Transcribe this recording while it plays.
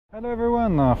Hello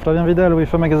everyone, Flavien Vidal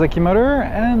with Nagasaki Motor,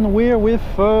 and we're with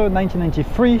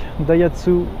 1993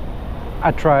 Daihatsu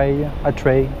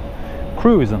Atrai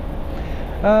Cruise.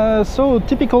 So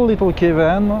typical little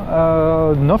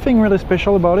keivan, nothing really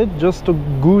special about it, just a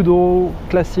good old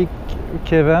classic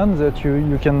keivan that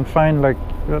you can find like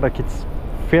it's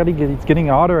getting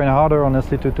harder and harder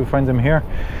honestly to find them here.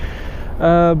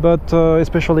 But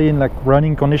especially in like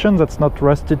running conditions, that's not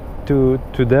rusted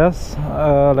to death.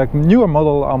 Like newer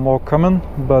models are more common,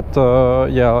 but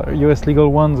yeah, US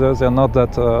legal ones they're not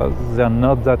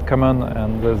that common,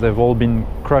 and they've all been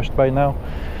crushed by now.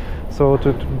 So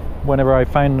whenever I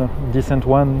find a decent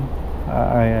one,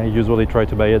 I usually try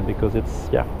to buy it because it's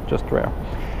just rare.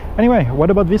 Anyway, what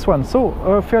about this one? So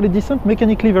fairly decent,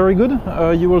 mechanically very good.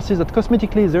 You will see that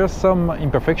cosmetically there's some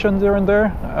imperfections here and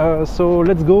there. So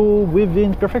let's go with the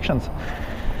imperfections.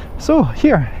 So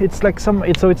here it's like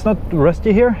it's not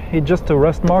rusty here, it's just a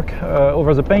rust mark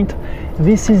over the paint.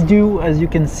 This is due, as you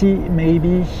can see,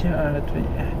 maybe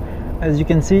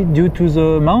due to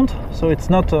the mount. So it's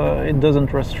not it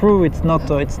doesn't rust through, it's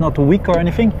not weak or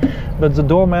anything, but the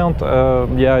door mount,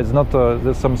 yeah, it's not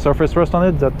there's some surface rust on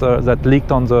it that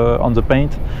leaked on the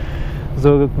paint.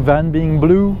 The van being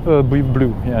blue,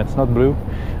 yeah, it's not blue.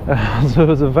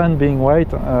 So the van being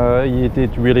white,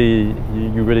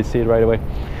 you really see it right away.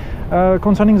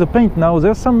 Concerning the paint now,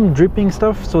 there's some dripping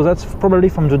stuff, so that's probably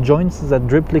from the joints that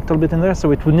dripped a little bit in there,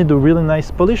 so it would need a really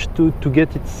nice polish to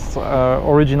get its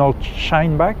original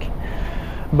shine back.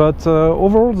 But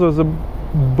overall the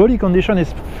body condition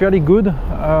is fairly good.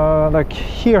 Like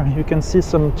here you can see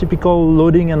some typical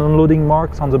loading and unloading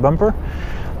marks on the bumper,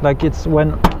 like it's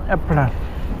when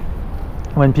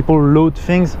people load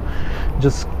things,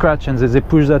 just scratch, and they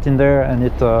push that in there, and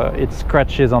it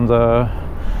scratches on the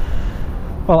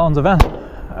van.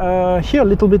 Here a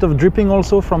little bit of dripping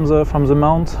also from the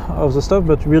mount of the stuff,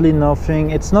 but really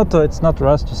nothing. It's not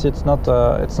rust. You see, it's not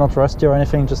rusty or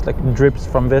anything. Just like drips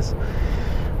from this.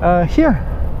 Here,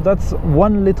 that's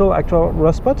one little actual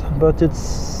rust spot, but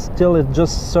it's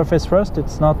just surface rust.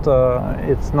 It's not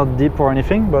deep or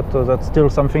anything, but that's still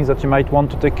something that you might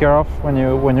want to take care of when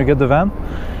you get the van.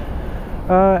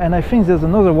 And I think there's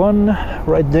another one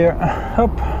right there.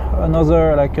 Up,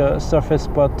 another like a surface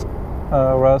spot.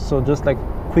 Rust, so just like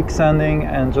quick sanding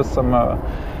and just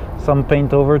some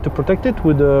paint over to protect it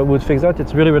would fix that.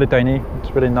 It's really tiny,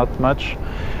 it's really not much.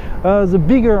 The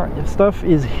bigger stuff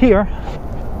is here.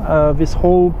 This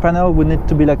whole panel would need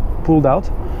to be like pulled out,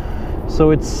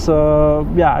 so it's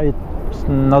yeah, it's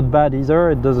not bad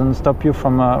either. It doesn't stop you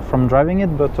from driving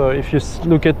it, but if you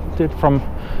look at it from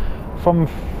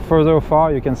further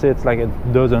afar, you can see it's like it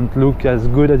doesn't look as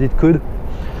good as it could.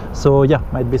 So yeah,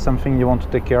 might be something you want to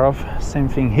take care of. Same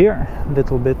thing here,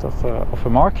 little bit of a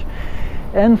mark.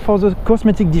 And for the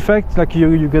cosmetic defect, like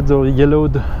you get the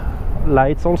yellowed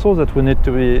lights also that will need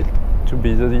to be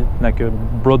like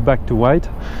brought back to white.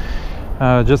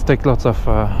 Just take lots of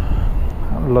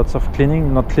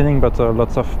cleaning, not cleaning, but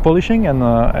lots of polishing, and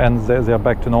they're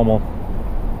back to normal.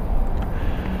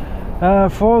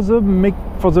 For the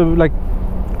like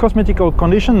cosmetical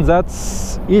condition,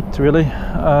 that's it really.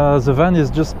 The van is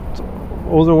just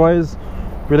otherwise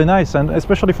really nice, and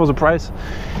especially for the price,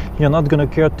 you're not gonna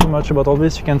care too much about all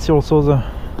this. You can see also the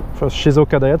first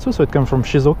Shizuoka Daihatsu, so it comes from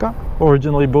Shizuoka,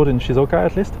 originally bought in Shizuoka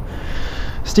at least.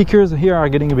 Stickers here are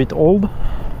getting a bit old.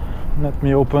 Let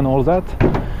me open all that.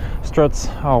 Struts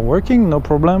are working, no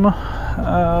problem.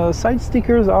 Side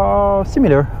stickers are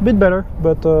similar, a bit better,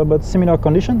 but similar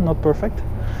condition, not perfect.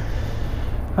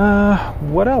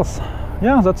 What else?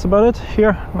 Yeah, that's about it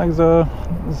here. Like the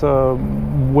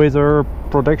weather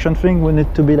protection thing will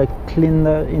need to be like cleaned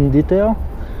in detail.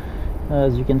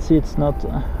 As you can see, it's not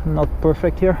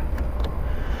perfect here,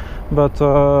 but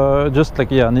just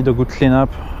like, yeah, need a good cleanup.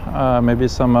 Maybe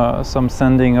some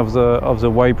sanding of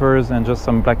the wipers and just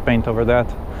some black paint over that,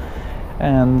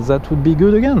 and that would be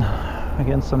good again.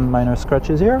 Again, some minor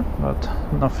scratches here, but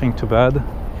nothing too bad.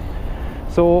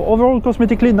 So overall,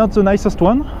 cosmetically, not the nicest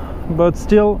one, but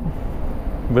still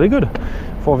really good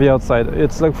for the outside.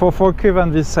 It's like for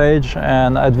keivan this age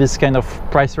and at this kind of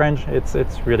price range, it's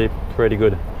really pretty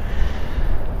good.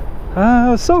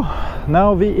 So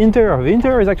now the interior. The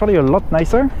interior is actually a lot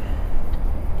nicer.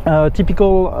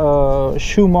 Typical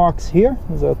shoe marks here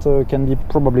that can be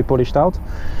probably polished out.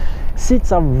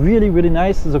 Seats are really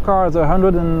nice. The car has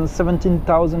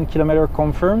 117,000 kilometers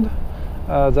confirmed.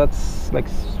 That's like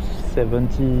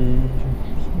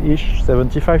 70-ish,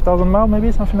 75,000 miles,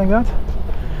 maybe, something like that.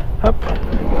 Up.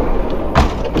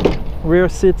 Rear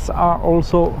seats are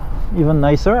also even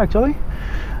nicer actually.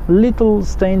 Little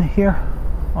stain here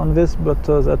on this, but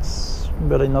that's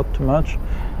really not too much.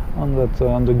 on that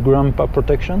on the grandpa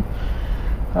protection.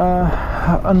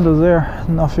 Under there,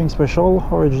 nothing special.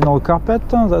 Original carpet.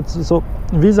 That's so.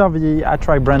 These are the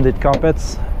Atrai branded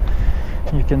carpets.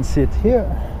 You can see it here.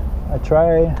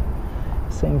 Atrai.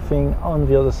 Same thing on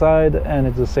the other side, and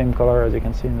it's the same color as you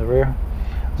can see in the rear.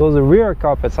 So the rear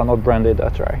carpets are not branded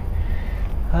Atrai.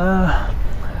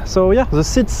 So yeah, the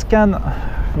seats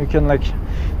you can like,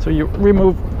 so you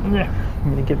remove.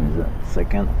 Give me a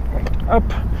second. Up.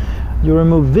 You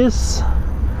remove this.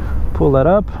 Pull that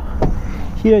up.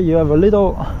 Here you have a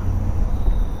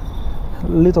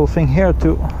little thing here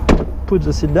to put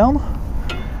the seat down.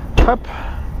 Up.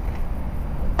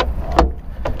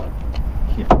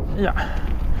 Here, yeah.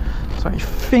 So I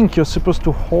think you're supposed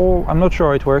to hold. I'm not sure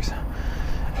how it works.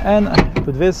 And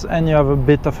put this, and you have a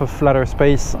bit of a flatter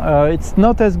space. It's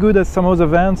not as good as some other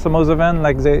vans. Some other vans,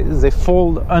 like they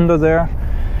fold under there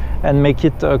and make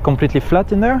it completely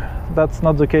flat in there. That's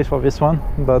not the case for this one,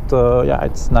 but yeah,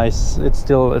 it's nice. It's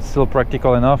still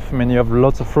practical enough. I mean, you have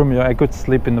lots of room. I could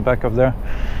sleep in the back of there.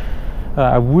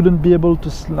 I wouldn't be able to.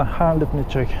 Let me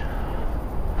check.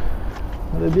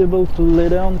 Would I be able to lay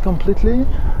down completely?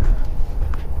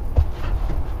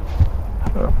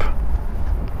 Up.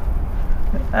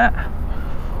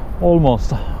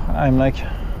 Almost. I'm like,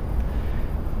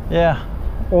 yeah,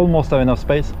 almost have enough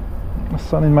space.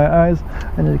 Sun in my eyes,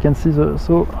 and you can see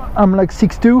so I'm like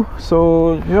 6'2",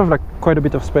 so you have like quite a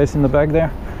bit of space in the back there.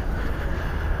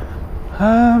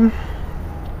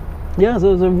 Yeah,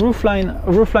 the roof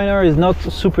liner is not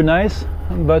super nice,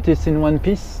 but it's in one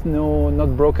piece,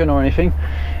 not broken or anything.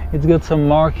 It's got some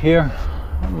marks here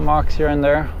and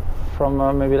there from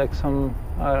maybe like some,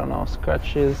 I don't know,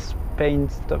 scratches,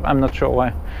 paint stuff. I'm not sure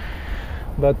why,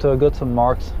 but got some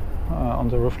marks on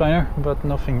the roof liner, but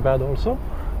nothing bad also.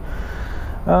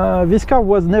 This car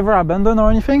was never abandoned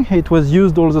or anything. It was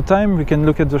used all the time. We can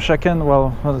look at the shack end.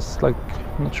 Well, it's like,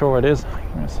 I'm not sure what it is.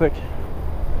 Give me a sec.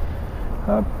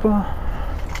 Up.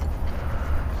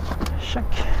 Shack.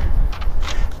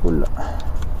 Oula.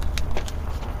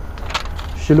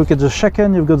 If you look at the shack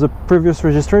end, you've got the previous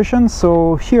registration.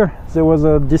 So here there was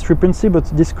a discrepancy,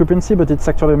 but it's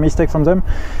actually a mistake from them.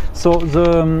 So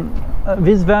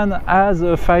this van has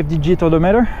a 5-digit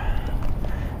odometer.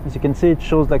 As you can see, it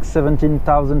shows like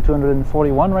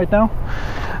 17,241 right now.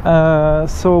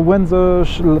 So when the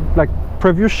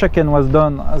previous check-in was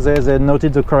done, they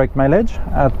noted the correct mileage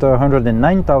at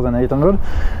 109,800.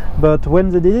 But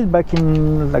when they did it back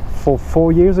in like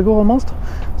 4 years ago almost,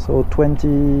 so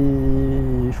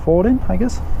 2014, I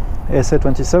guess,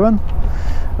 SA27,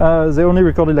 they only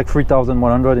recorded like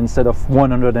 3,100 instead of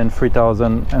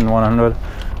 103,100.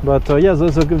 But yeah,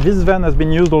 this van has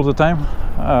been used all the time,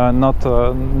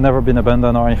 never been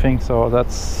abandoned or anything, so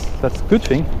that's a good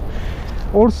thing.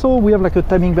 Also, we have like a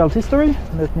timing belt history.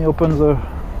 Let me open the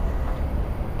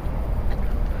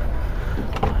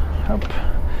up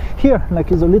here.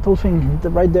 Like is a little thing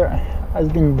right there has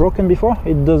been broken before.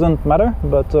 It doesn't matter,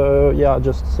 but yeah,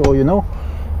 just so you know,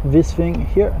 this thing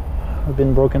here has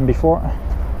been broken before.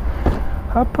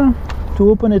 Up to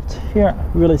open it here,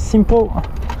 really simple.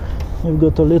 You've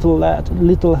got a little latch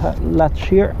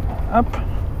here. Up.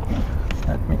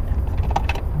 Let me.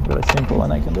 Very simple,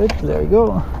 and I can do it. There you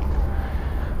go.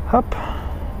 Up.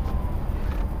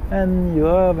 And you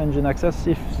have engine access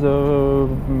if the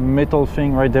metal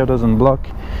thing right there doesn't block.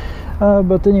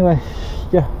 But anyway,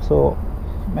 yeah. So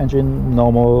engine,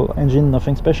 normal engine,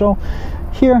 nothing special.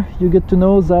 Here you get to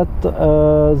know that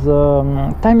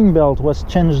the timing belt was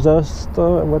changed just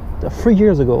 3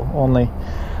 years ago only.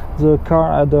 The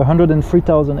car had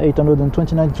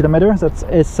 103,829 kilometers. That's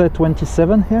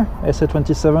SA27 here,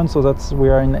 SA27. So we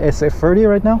are in SA30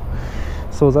 right now.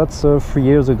 So that's 3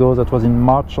 years ago. That was on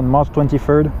March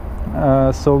 23rd.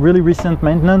 So really recent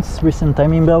maintenance, recent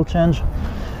timing belt change,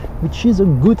 which is a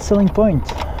good selling point.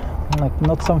 Like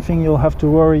not something you'll have to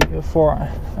worry for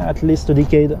at least a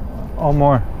decade or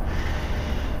more.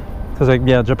 Because like,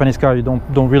 yeah, Japanese car, you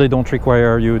don't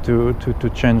require you to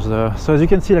change the. So as you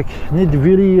can see, like need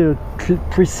really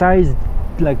precise,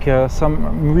 like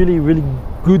some really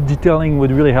good detailing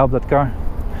would really help that car.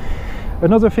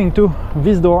 Another thing too,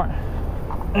 this door,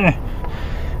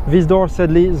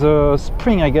 sadly, the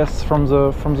spring, I guess, from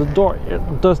the door, it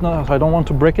does not. I don't want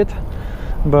to break it,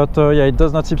 but yeah, it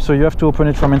does not zip. So you have to open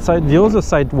it from inside. The other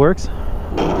side works,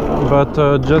 but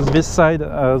just this side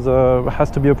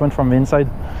has to be opened from the inside.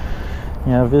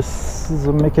 Yeah, the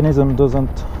mechanism does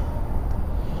not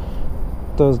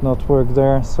work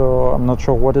there, so I'm not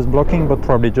sure what is blocking, but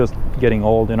probably just getting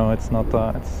old. You know, it's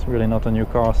really not a new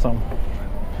car. So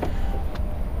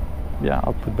yeah,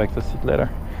 I'll put back the seat later.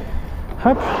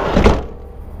 Up.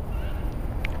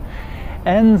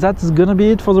 And that's gonna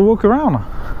be it for the walk around.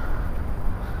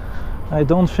 I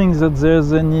don't think that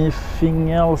there's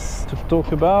anything else to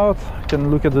talk about. I can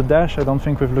look at the dash. I don't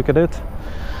think we've looked at it.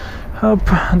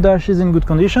 Dash is in good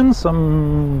condition.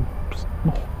 Some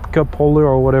cup holder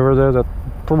or whatever there that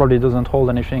probably doesn't hold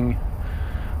anything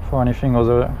for anything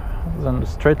other than the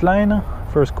straight line.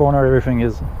 First corner, everything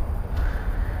is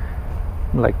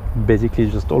like basically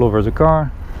just all over the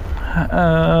car.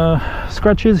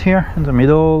 Scratches here in the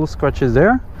middle, scratches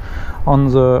there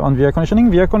on the air conditioning.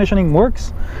 The air conditioning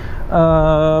works,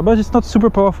 but it's not super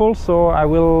powerful, so I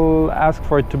will ask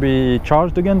for it to be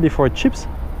charged again before it chips.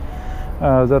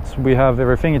 That we have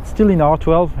everything. It's still in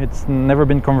R12, it's never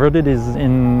been converted, it's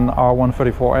in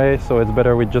R134A, so it's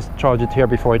better we just charge it here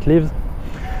before it leaves.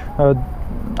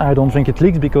 I don't think it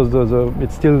leaks because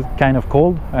it's still kind of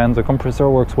cold and the compressor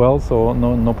works well, so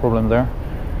no problem there.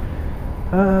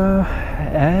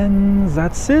 And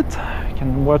that's it. You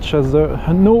can watch as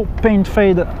no paint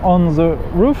fade on the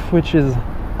roof, which is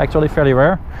actually fairly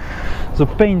rare. The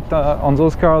paint on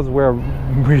those cars were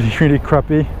really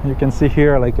crappy. You can see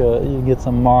here like you get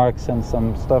some marks and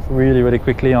some stuff really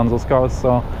quickly on those cars,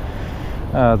 so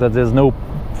that there's no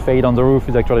fade on the roof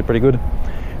is actually pretty good.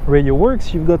 Radio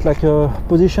works. You've got like a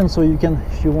position so you can,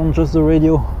 if you want just the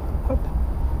radio up,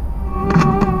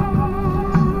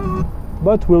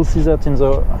 but we'll see that in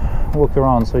the walk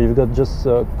around. So you've got just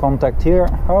contact here,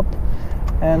 up,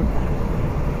 and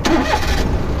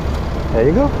there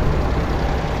you go.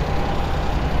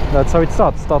 That's how it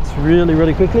starts. Starts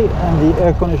really quickly, and the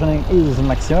air conditioning is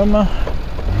maximum.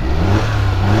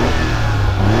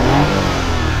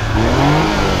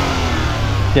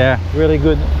 Yeah, really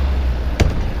good.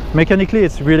 Mechanically,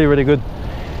 it's really good.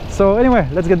 So anyway,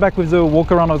 let's get back with the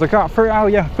walk around of the car. Oh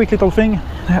yeah, quick little thing.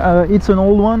 It's an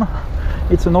old one.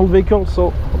 It's an old vehicle,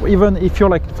 so even if you're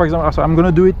like, for example, so I'm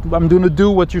gonna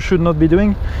do what you should not be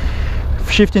doing.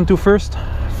 Shift into first.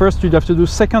 First you'd have to do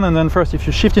second and then first. If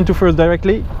you shift into first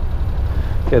directly,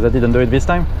 okay, that didn't do it this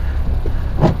time.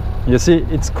 You see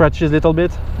it scratches a little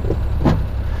bit.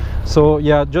 So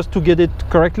yeah, just to get it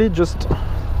correctly, just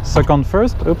second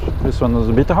first. Oops, this one was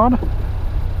a bit hard.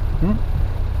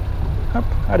 Up,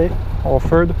 allez, or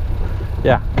third.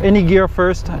 Yeah, any gear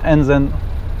first and then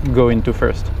go into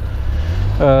first.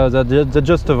 That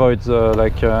just avoids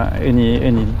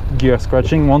any gear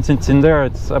scratching. Once it's in there,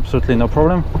 it's absolutely no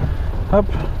problem. Up,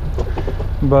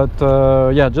 but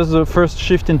yeah, just the first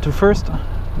shift into first.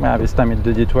 Yeah, this time it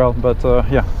did it well, but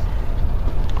yeah,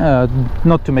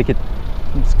 not to make it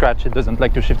scratch. It doesn't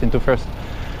like to shift into first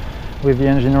with the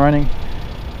engine running,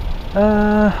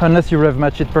 unless you rev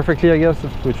match it perfectly, I guess,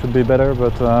 which would be better.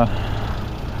 But all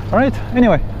right,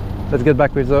 anyway, let's get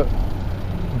back with the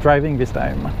driving this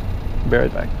time. Be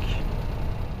right back.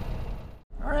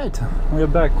 Alright, we're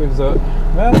back with the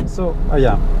well, so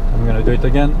yeah, I'm gonna do it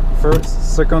again.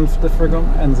 First, second,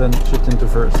 and then shift into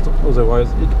first,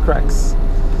 otherwise it cracks.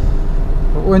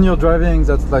 But when you're driving,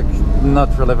 that's like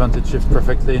not relevant, it shifts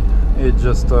perfectly. It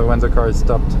just when the car is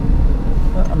stopped.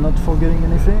 I'm not forgetting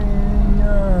anything.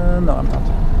 No, I'm not.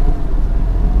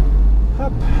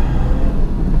 Up.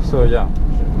 So yeah,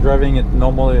 driving it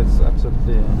normally is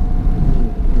absolutely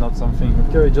not something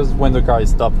okay, just when the car is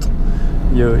stopped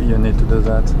you need to do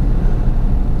that.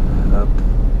 Up.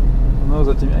 I know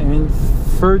that, I mean,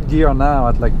 third gear now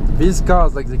at like these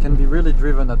cars, like they can be really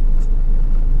driven at,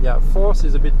 yeah, fourth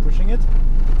is a bit pushing it.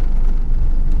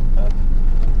 Up.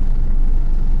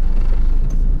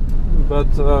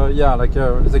 But yeah, like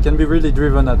they can be really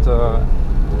driven at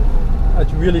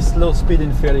really slow speed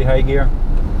in fairly high gear,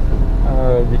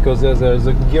 because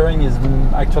the gearing is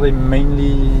actually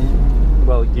mainly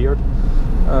well geared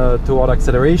toward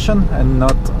acceleration and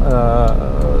not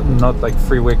like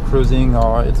freeway cruising,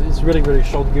 or it's really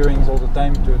short gearings all the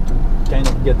time to kind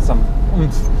of get some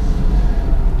oomph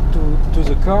to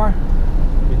the car,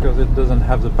 because it doesn't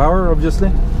have the power,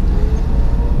 obviously.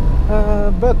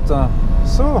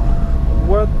 So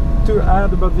what to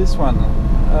add about this one?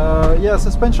 Yeah,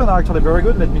 suspension are actually very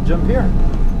good. Let me jump here.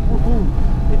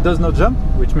 It does not jump,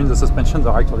 which means the suspensions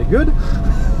are actually good.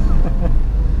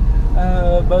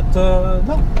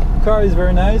 No, car is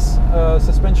very nice.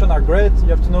 Suspension are great. You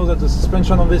have to know that the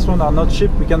suspension on this one are not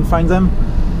cheap. We can find them,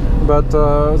 but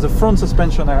the front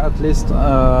suspension at least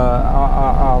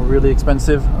are really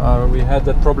expensive. We had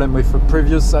that problem with a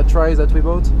previous Atrai that we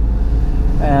bought,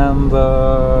 and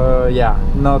yeah,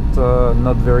 not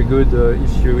very good.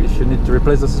 If you need to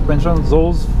replace the suspension,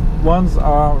 those ones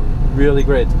are really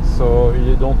great, so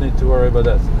you don't need to worry about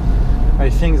that. I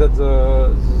think that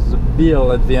the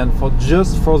bill at the end for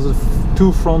just the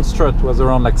two front strut was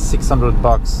around like $600,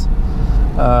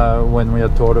 when we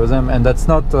had to order them, and that's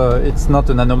not it's not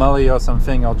an anomaly or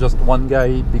something, or just one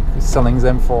guy selling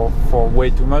them for way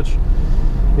too much.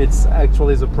 It's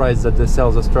actually the price that they sell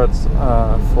the struts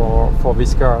for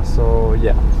this car. So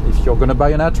yeah, if you're gonna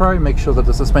buy an Atrai, make sure that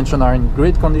the suspension are in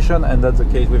great condition, and that's the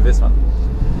case with this one.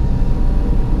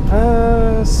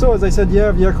 So as I said,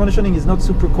 yeah, the air conditioning is not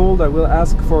super cold. I will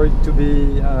ask for it to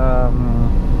be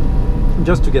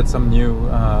just to get some new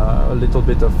a little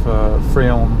bit of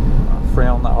Freon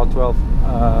R12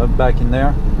 back in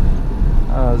there.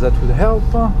 That would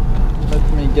help. Let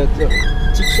me get the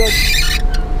tip shot.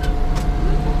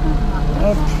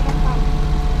 Up.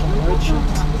 Reach it.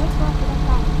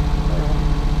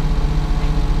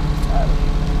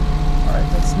 Alright,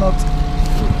 that's not.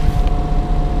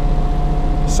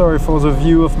 Sorry for the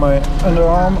view of my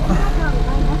underarm.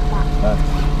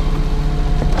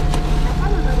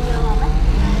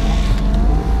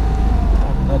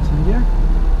 I'm not in gear.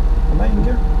 Am I in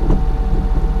gear?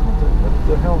 What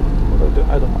the hell? What do I do?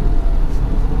 I don't know.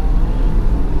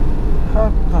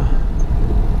 Hop.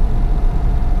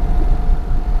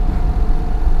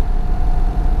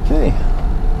 Okay.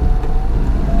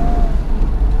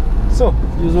 So,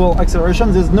 usual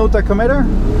acceleration. There's no tachometer,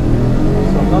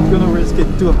 so I'm not gonna risk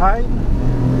it too high.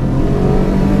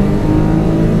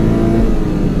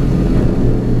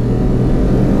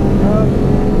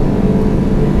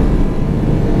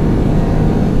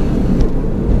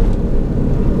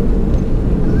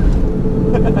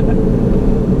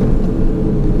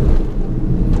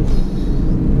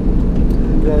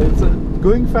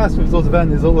 Going fast with those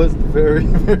vans is always very,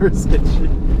 very sketchy.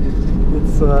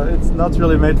 It's not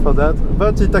really made for that,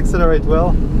 but it accelerates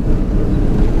well.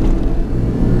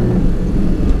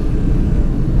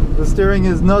 The steering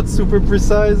is not super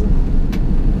precise,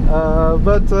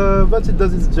 but it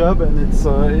does its job, and it's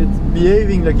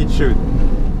behaving like it should,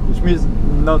 which means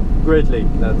not greatly.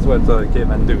 That's what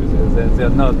keivan do. They're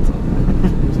not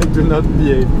they do not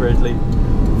behave greatly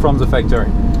from the factory.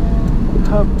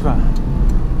 Hop.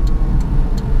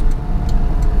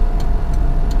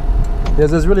 Yeah,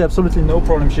 there's really absolutely no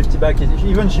problem shifting back.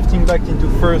 Even shifting back into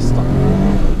first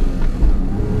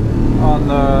on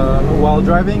while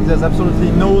driving, there's absolutely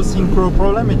no synchro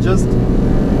problem. It just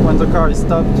when the car is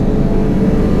stopped.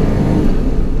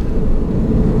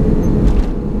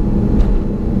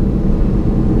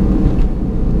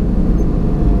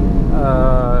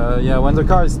 Yeah, when the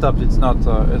car is stopped, it's not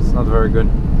very good.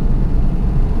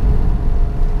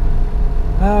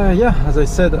 Yeah, as I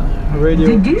said,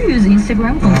 radio. Do you use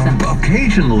Instagram?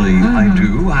 Occasionally, I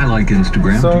do. I like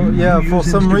Instagram. So yeah, for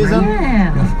some reason,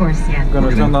 Yeah, of course, yeah. I'm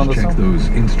gonna turn down the check sound. those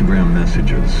Instagram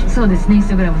messages. そうですね、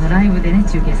Instagram のライブでね、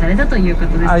中継されたというこ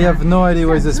とですが。 I have no idea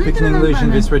why they speak in English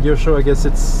in this radio show. I guess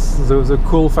it's the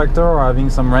cool factor, or having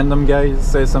some random guys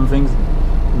say some things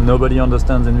nobody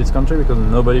understands in this country because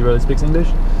nobody really speaks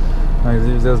English. Like,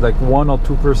 there's like 1 or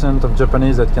 2% of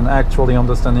Japanese that can actually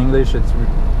understand English. It's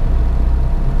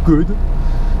good,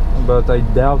 but I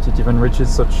doubt it even reaches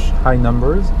such high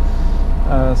numbers.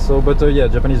 Yeah,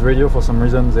 Japanese radio, for some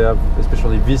reason they have,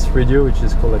 especially this radio, which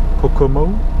is called like Kokomo.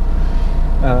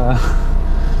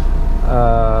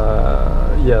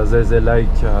 Yeah, they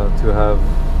like to have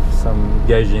some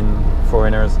gaijin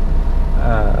foreigners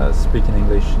speaking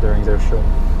English during their show.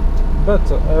 But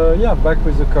yeah, back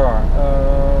with the car.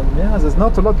 Yeah, there's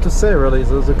not a lot to say really.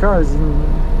 The car is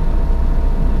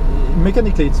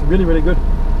mechanically it's really, really good.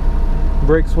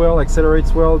 Brakes well,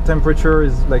 accelerates well, temperature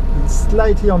is like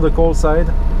slightly on the cold side.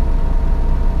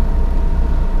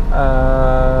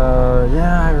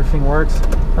 Yeah, everything works.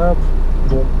 Up,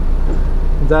 boom.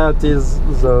 That is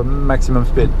the maximum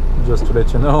speed, just to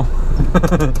let you know.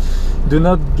 Do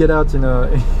not get out in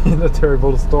a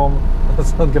terrible storm.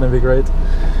 That's not gonna be great.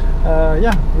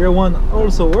 Yeah, rear one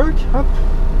also work. Up.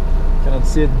 Cannot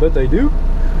see it, but I do.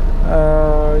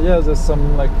 Yeah, there's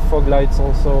some like fog lights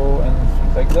also and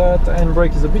things like that.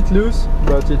 Handbrake is a bit loose,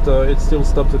 but it still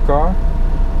stops the car,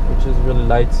 which is really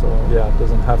light, so yeah, it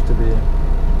doesn't have to be.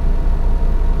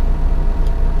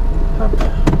 Up. Up.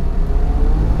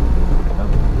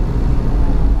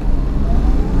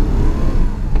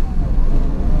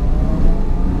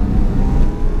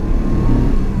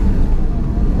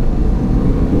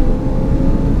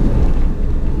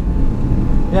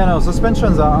 Yeah, no,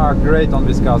 suspensions are great on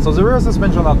this car. So the rear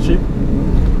suspensions are cheap.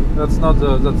 That's not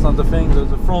the thing.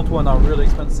 The front one are really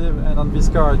expensive, and on this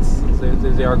car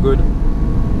they are good,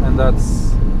 and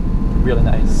that's really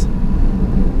nice.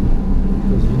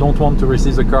 Because you don't want to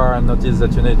receive the car and notice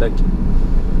that you need like,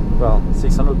 well,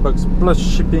 $600 plus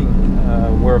shipping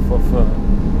worth of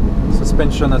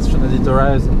suspension as soon as it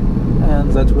arrives,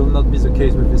 and that will not be the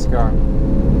case with this car.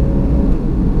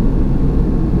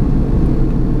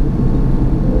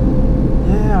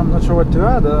 not sure what to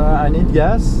add. I need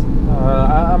gas.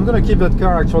 I'm gonna keep that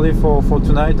car actually for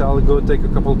tonight. I'll go take a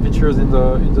couple pictures in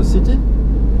the city.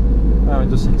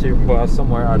 Well,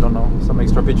 somewhere, I don't know, some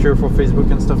extra picture for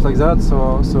Facebook and stuff like that.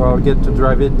 So I'll get to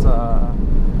drive it a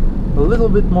little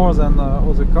bit more than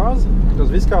other cars,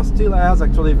 because this car still has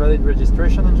actually valid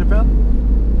registration in Japan.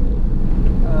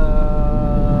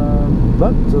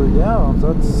 But yeah,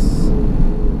 that's.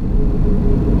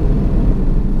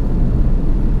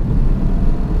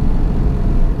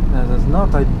 There's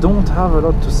not. I don't have a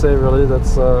lot to say really.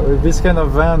 That's with this kind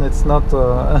of van, it's not.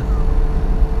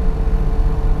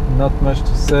 Not much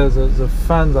to say. The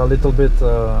fans are a little bit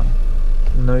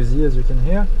noisy, as you can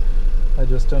hear. I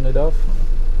just turned it off.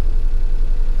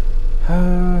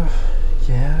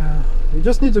 Yeah, you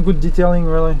just need a good detailing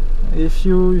really. If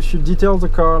you detail the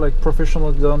car like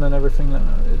professionally done and everything,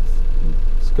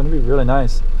 it's gonna be really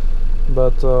nice.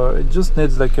 But it just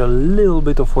needs like a little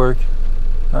bit of work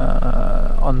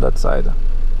on that side.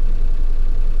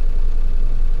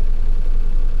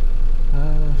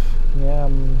 Yeah,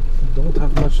 don't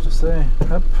have much to say.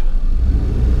 Yep.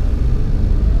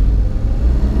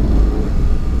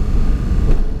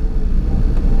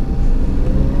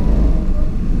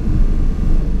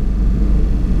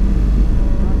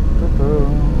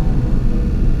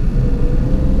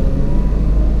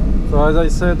 So as I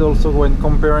said, also when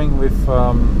comparing with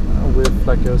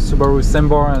like a Subaru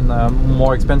Sembar and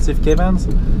more expensive keivans,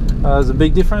 the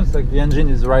big difference, like the engine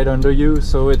is right under you,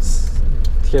 so it's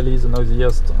clearly the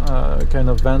noisiest kind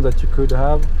of van that you could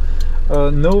have.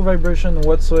 No vibration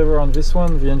whatsoever on this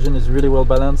one. The engine is really well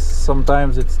balanced.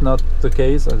 Sometimes it's not the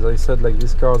case. As I said, like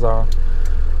these cars are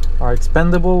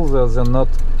expendable. They're not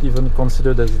even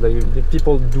considered as like,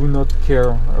 people do not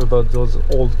care about those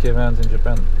old keivans in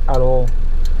Japan at all.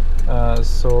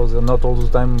 So they're not all the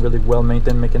time really well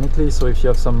maintained mechanically. So if you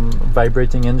have some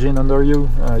vibrating engine under you,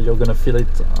 you're gonna feel it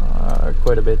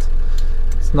quite a bit.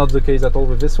 It's not the case at all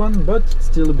with this one, but it's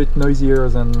still a bit noisier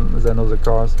than other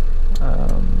cars. And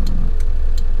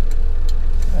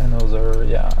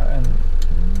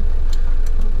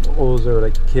other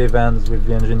like keivans with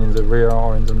the engine in the rear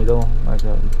or in the middle, like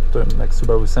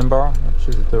Subaru Sembar, which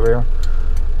is at the rear,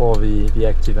 or the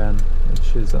Activan,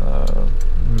 which is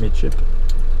midship.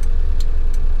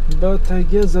 But I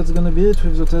guess that's gonna be it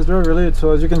with the test drive really.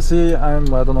 So as you can see, I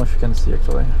don't know if you can see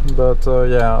actually, but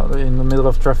yeah, in the middle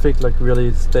of traffic, like really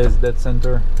it stays dead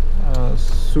center.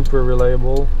 Super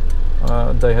reliable.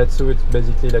 Daihatsu, it's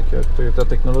basically like a Toyota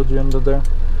technology under there.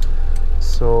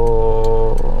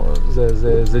 So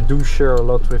they do share a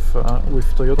lot with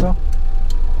Toyota.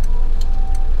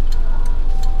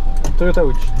 Toyota,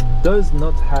 which does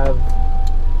not have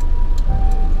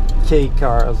K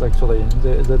cars actually.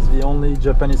 That's the only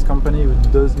Japanese company who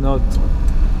does not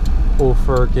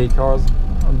offer K cars,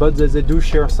 but they do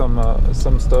share some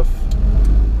stuff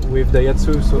with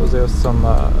Daihatsu. So there's some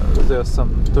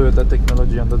Toyota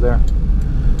technology under there.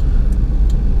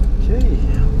 Okay,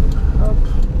 up.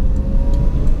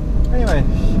 Anyway,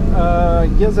 I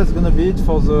guess that's gonna be it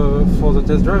for the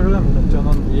test drive. I'm gonna turn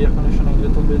on the air conditioning a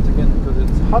little bit again because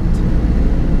it's hot.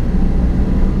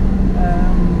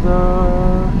 And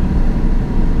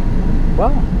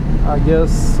well, I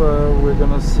guess we're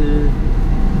gonna see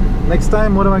next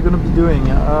time. What am I gonna be doing?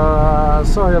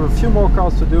 So I have a few more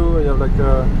cars to do. I have like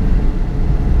a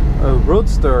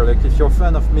Roadster. Like if you're a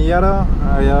fan of Miata,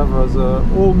 I have the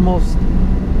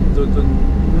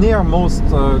near most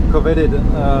coveted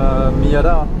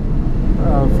Miata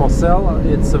for sale.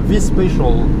 It's a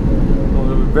V-Special,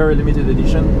 very limited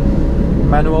edition,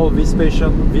 manual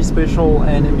V-Special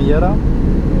and Miata.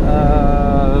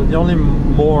 The only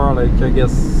more like I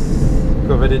guess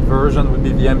coveted version would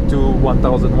be the M2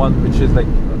 1001, which is like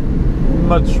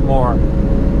much more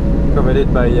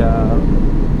coveted by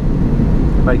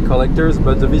collectors,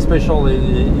 but the V-Special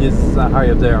is high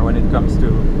up there when it comes to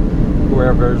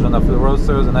rare version of the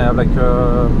Roadsters. And I have like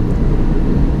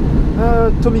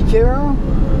Tomikeira,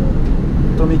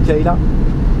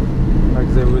 like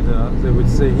they would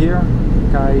say here,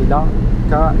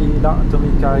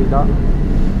 Tomikeira.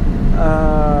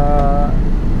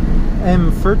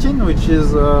 M13, which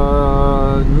is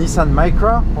Nissan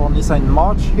Micra or Nissan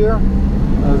March here,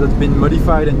 that's been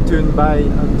modified and tuned by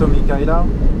Tomikeira.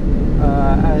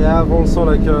 I have also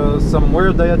like some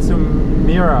weird Daihatsu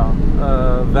Mira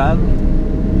van,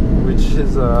 which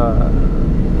is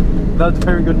not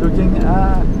very good looking.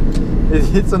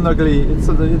 It's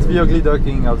the ugly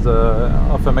ducking of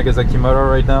a Megasaki motor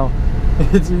right now.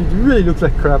 It really looks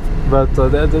like crap, but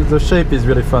the shape is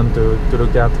really fun to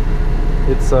look at.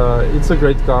 It's a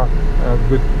great car,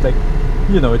 good, like,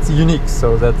 you know, it's unique,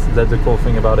 so that's the cool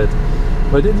thing about it.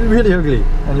 but it's really ugly,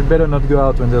 and you better not go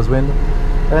out when there's wind.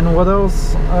 And what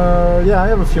else? Yeah, I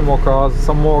have a few more cars,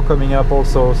 some more coming up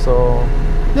also. So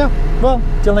yeah, well,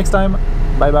 till next time,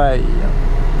 bye bye.